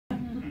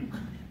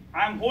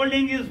I'm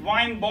holding these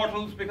wine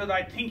bottles because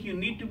I think you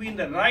need to be in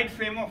the right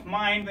frame of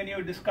mind when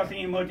you're discussing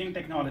emerging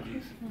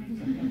technologies.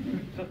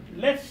 So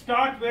let's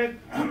start with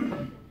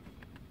a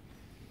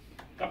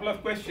couple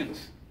of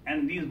questions.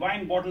 And these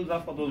wine bottles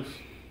are for those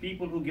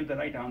people who give the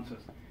right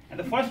answers. And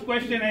the first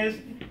question is,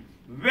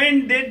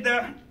 when did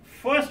the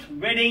first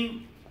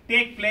wedding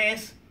take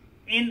place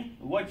in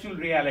virtual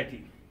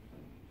reality?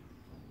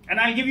 And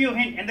I'll give you a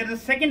hint. And there's a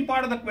second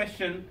part of the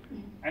question,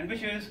 and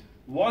which is,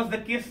 was the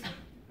kiss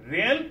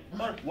real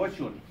or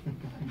virtual?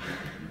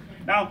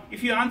 Now,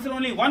 if you answer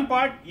only one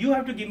part, you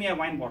have to give me a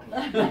wine bottle.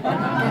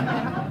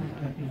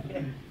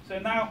 Okay. So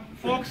now,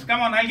 folks, come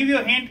on, I'll give you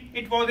a hint.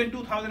 It was in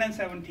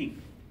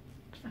 2017.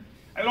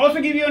 I'll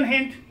also give you a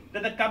hint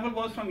that the couple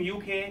was from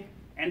UK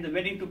and the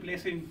wedding took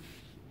place in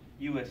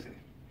USA.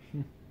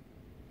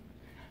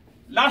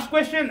 Last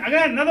question,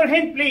 again, another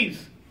hint,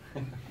 please.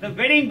 The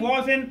wedding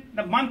was in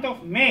the month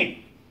of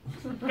May.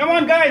 Come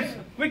on, guys,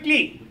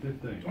 quickly.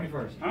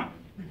 21st. Huh?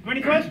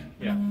 21st?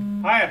 Yeah.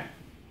 Higher.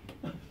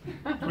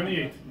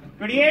 28.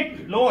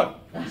 28? Lower.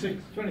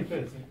 26.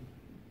 25th.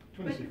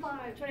 26.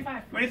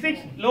 25. 26?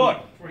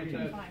 Lower.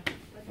 25.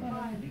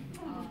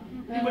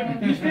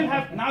 But you still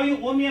have, now you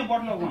owe me a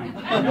bottle of wine.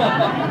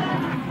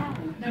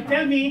 Now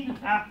tell me,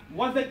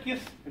 was the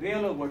kiss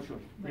real or virtual?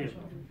 Real.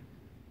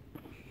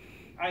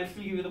 I'll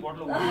still give you the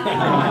bottle of wine.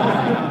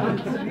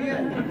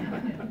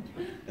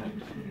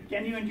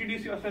 Can you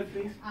introduce yourself,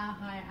 please?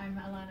 Hi, I'm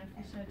Alana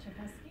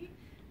Fischer-Czapewski,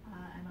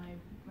 and I'm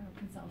a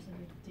consultant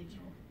with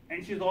digital.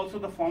 And she's also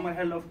the former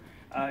head of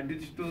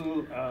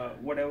digital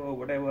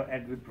whatever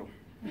at Wipro.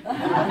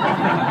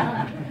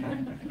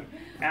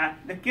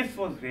 The kiss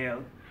was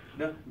real.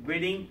 The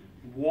wedding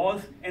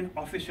was an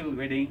official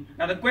wedding.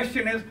 Now the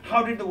question is,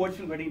 how did the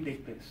virtual wedding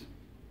take place?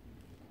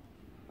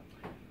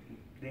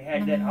 They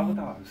had their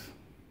avatars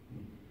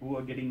who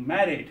were getting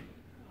married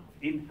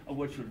in a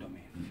virtual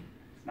domain.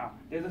 Now,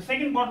 there's a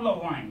second bottle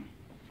of wine.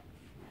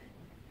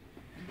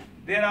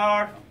 There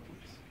are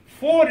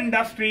 4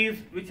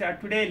 industries which are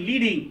today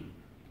leading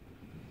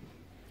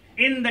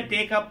in the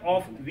take-up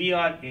of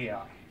VR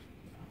AR.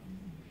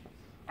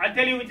 I'll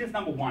tell you which is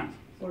number 1.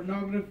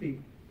 Pornography.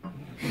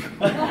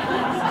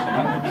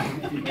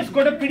 It's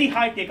got a pretty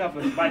high take-up,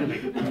 by the way.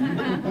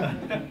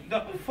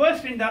 The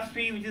first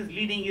industry which is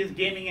leading is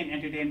gaming and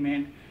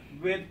entertainment,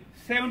 with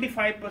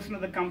 75%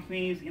 of the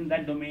companies in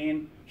that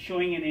domain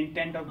showing an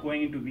intent of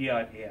going into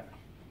VR AR.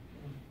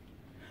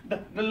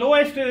 The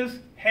lowest is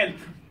health.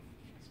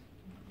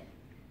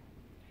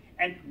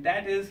 And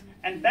that is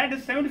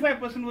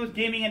 75% was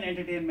gaming and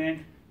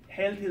entertainment.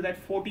 Health is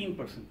at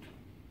 14%.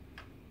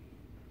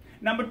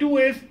 Number 2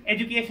 is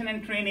education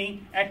and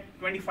training at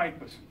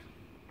 25%.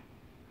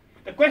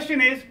 The question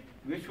is,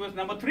 which was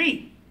number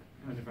 3?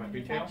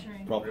 Retail.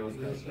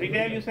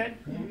 Retail, you said?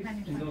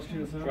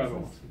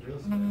 Travel.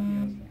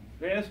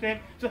 Real estate.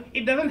 So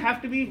it doesn't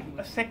have to be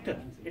a sector.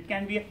 It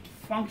can be a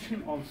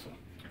function also.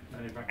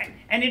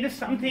 And it is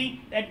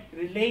something that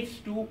relates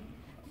to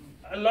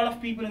a lot of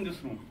people in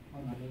this room.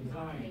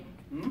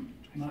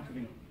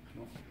 Marketing.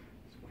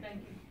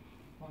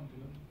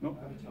 No.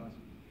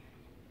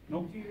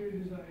 No.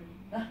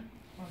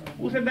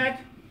 Who said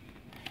that?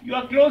 You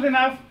are close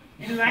enough.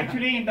 It is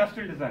actually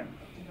industrial design.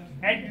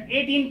 At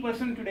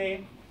 18%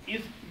 today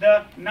is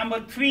the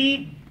number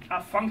 3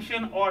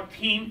 function or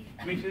theme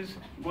which is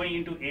going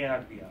into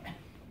AR VR.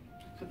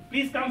 So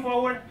please come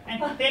forward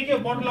and take your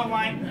bottle of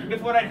wine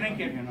before I drink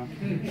it, you know.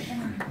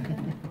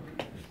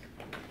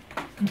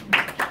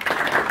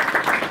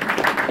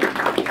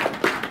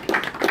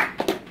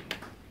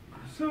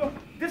 So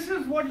this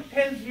is what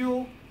tells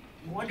you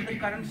what the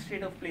current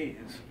state of play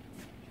is.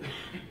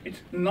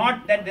 It's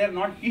not that there are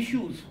not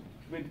issues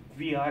with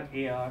VR,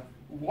 AR.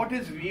 What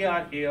is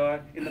VR,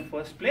 AR in the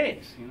first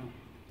place, you know?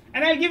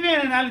 And I'll give you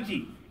an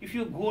analogy. If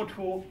you go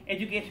through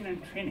education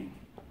and training,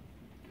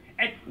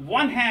 at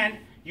one hand,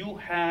 you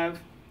have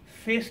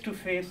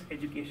face-to-face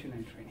education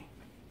and training.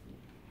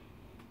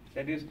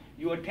 That is,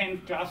 you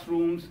attend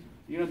classrooms,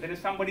 you know, there is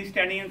somebody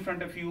standing in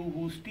front of you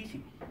who's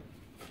teaching.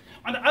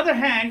 On the other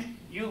hand,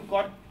 you've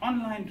got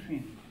online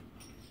training,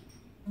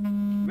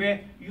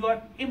 where you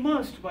are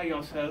immersed by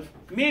yourself,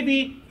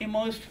 maybe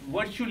immersed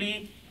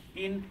virtually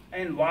in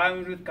an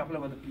environment with a couple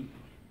of other people.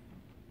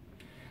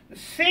 The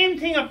same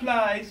thing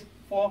applies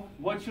for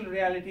virtual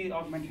reality,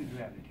 augmented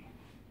reality.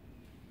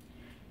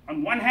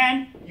 On one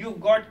hand, you've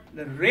got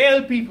the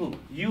real people,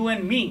 you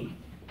and me.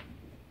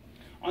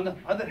 On the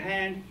other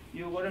hand,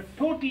 you've got a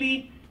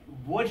totally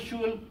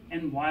virtual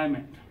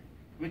environment,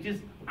 which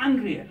is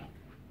unreal.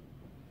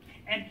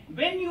 And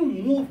when you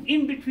move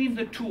in between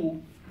the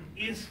two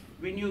is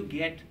when you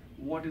get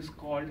what is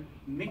called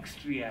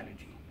mixed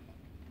reality.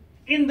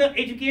 In the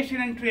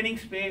education and training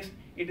space,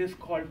 it is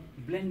called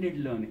blended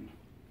learning.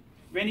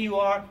 When you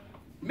are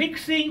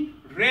mixing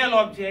real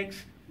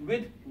objects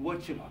with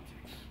virtual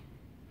objects.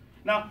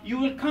 Now, you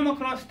will come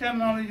across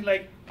terminology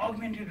like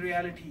augmented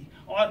reality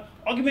or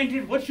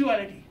augmented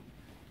virtuality.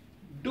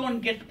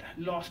 Don't get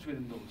lost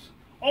within those.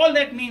 All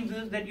that means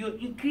is that you're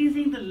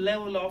increasing the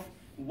level of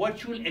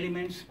virtual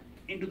elements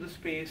into the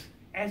space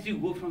as you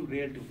go from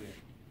real to real.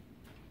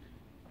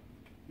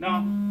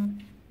 Now,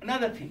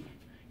 another thing,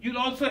 you'll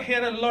also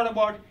hear a lot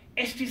about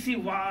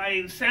HTC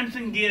Vive,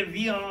 Samsung Gear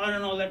VR,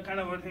 and all that kind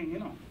of a thing, you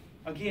know.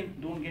 Again,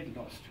 don't get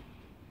lost.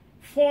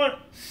 For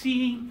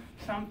seeing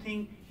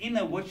something in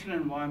a virtual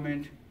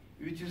environment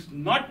which is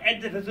not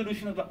at the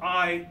resolution of the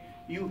eye,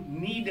 you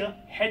need a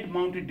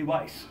head-mounted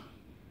device,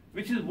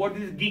 which is what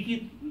this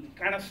geeky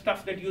kind of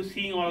stuff that you're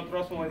seeing all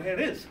across over here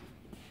is.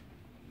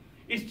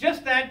 It's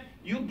just that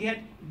you get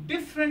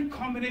different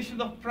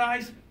combinations of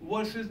price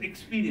versus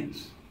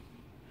experience.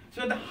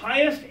 So the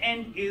highest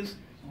end is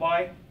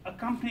by a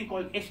company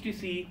called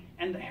HTC,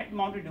 and the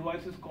head-mounted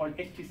device is called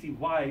HTC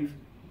Vive,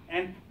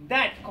 and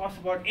that costs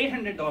about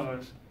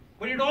 $800.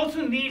 But it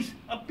also needs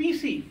a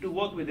PC to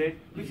work with it,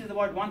 which is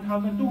about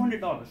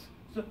 $1,200.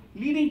 So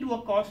leading to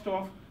a cost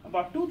of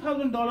about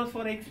 $2,000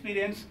 for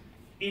experience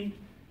in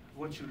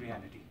virtual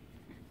reality.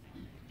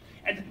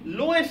 At the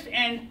lowest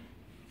end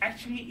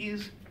actually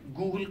is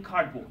Google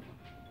Cardboard.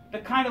 The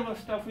kind of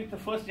stuff which the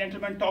first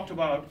gentleman talked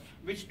about,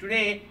 which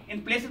today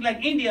in places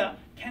like India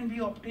can be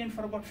obtained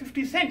for about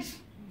 50 cents.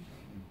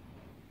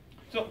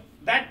 So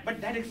but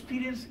that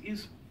experience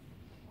is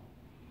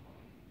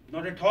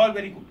not at all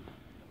very good.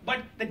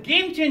 But the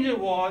game changer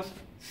was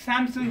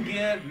Samsung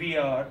Gear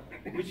VR,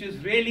 which is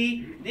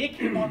really, they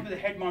came out with a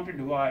head-mounted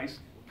device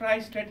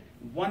priced at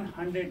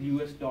 $100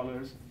 US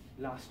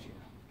last year.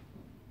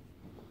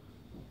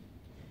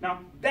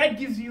 Now, that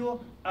gives you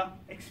an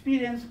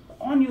experience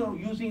on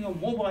using your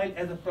mobile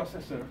as a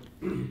processor,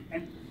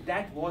 and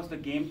that was the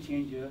game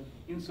changer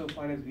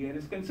insofar as VR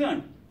is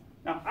concerned.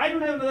 Now, I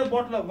don't have another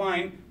bottle of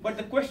wine, but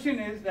the question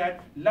is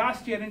that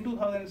last year in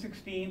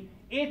 2016,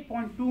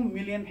 8.2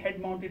 million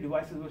head-mounted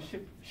devices were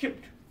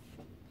shipped.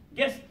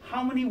 Guess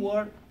how many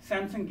were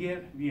Samsung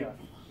Gear VR?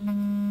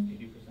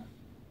 80%.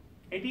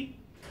 80?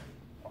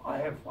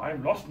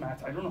 I've lost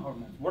maths. I don't know how to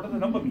math. What does the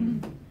number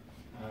mean?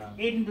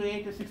 8 into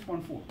 8 is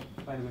 6.4,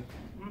 by the way.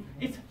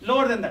 It's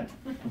lower than that.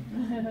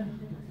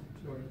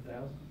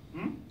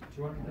 200,000?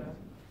 200,000?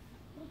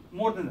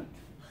 More than that.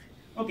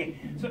 Okay,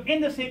 so in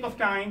the sake of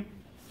time,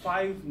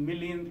 5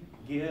 million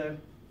Gear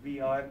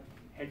VR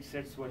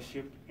headsets were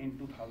shipped in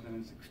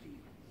 2016,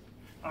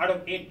 out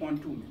of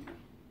 8.2 million.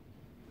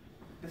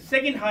 The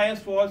second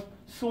highest was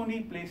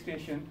Sony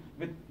PlayStation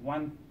with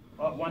 1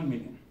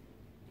 million.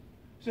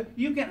 So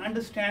you can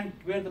understand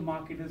where the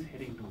market is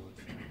heading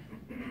towards.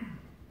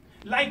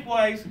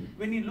 Likewise,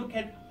 when you look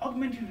at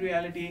augmented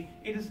reality,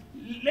 it is,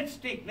 let's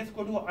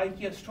go to an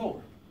IKEA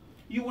store.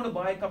 You want to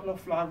buy a couple of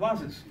flower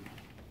vases.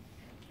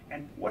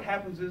 And what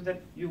happens is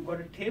that you've got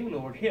a table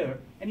over here,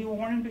 and you're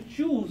wanting to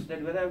choose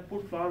that whether I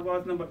put flower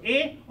vase number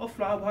A or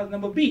flower vase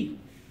number B.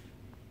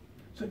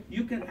 So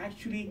you can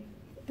actually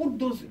put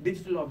those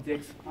digital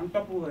objects on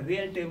top of a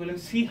real table and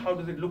see how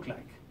does it look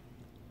like.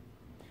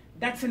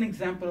 That's an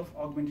example of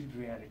augmented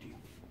reality.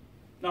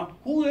 Now,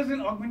 who is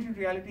in augmented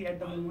reality at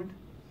the moment?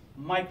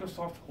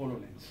 Microsoft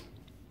HoloLens.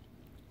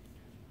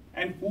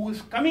 And who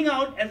is coming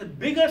out as the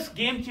biggest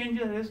game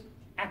changer is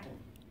Apple.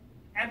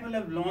 Apple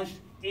have launched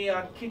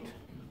AR Kit,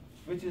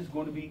 which is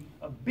going to be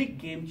a big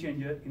game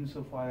changer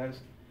insofar as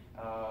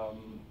AR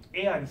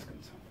is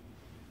concerned.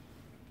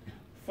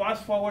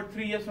 Fast forward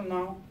 3 years from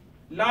now,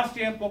 last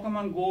year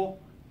Pokemon Go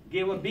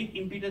gave a big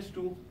impetus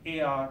to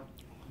AR,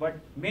 but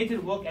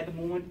major work at the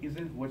moment is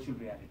in virtual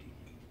reality.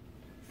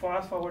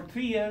 Fast forward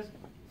 3 years,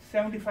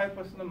 75%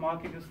 of the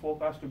market is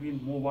forecast to be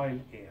in mobile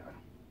AR.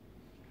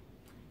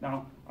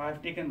 Now,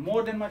 I've taken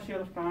more than my share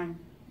of time,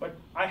 but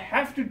I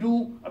have to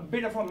do a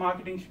bit of a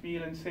marketing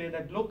spiel and say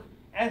that, look,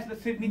 as the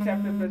Sydney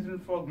chapter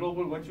president for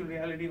Global Virtual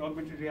Reality,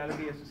 Augmented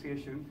Reality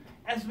Association,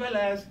 as well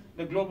as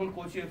the Global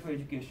Co-Chair for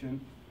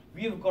Education,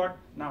 we have got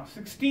now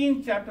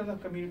 16 chapters of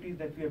communities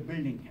that we are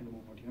building at the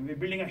moment. We're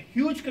building a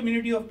huge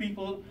community of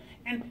people,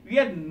 and we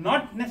are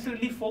not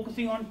necessarily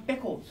focusing on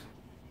techos.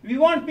 We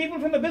want people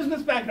from the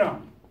business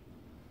background.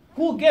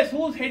 Guess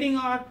who's heading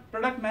our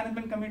product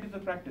management committees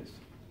of practice?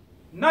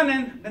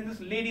 None than this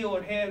lady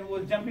over here who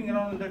was jumping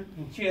around in the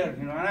chair,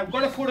 and I've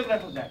got a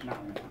photograph of that now.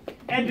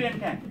 Adrian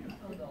Tan.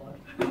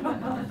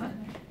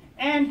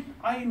 And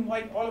I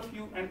invite all of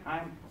you, and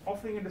I'm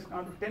offering a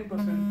discount of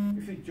 10%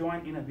 if you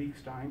join in a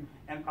week's time.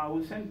 And I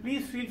will send,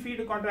 please feel free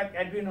to contact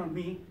Adrian or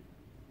me.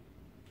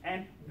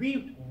 And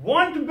we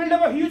want to build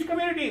up a huge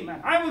community,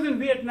 man. I was in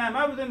Vietnam,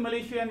 I was in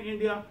Malaysia and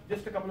India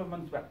just a couple of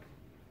months back.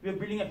 We are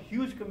building a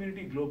huge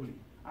community globally.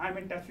 I'm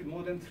in touch with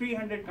more than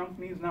 300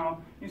 companies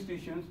now,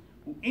 institutions,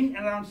 who in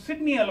and around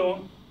Sydney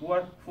alone, who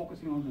are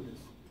focusing on this.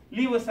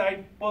 Leave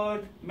aside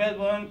Perth,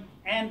 Melbourne,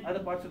 and other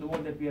parts of the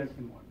world that we are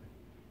involved in.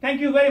 Thank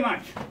you very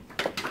much.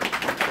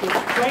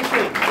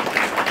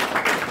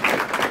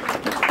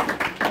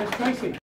 Tracy.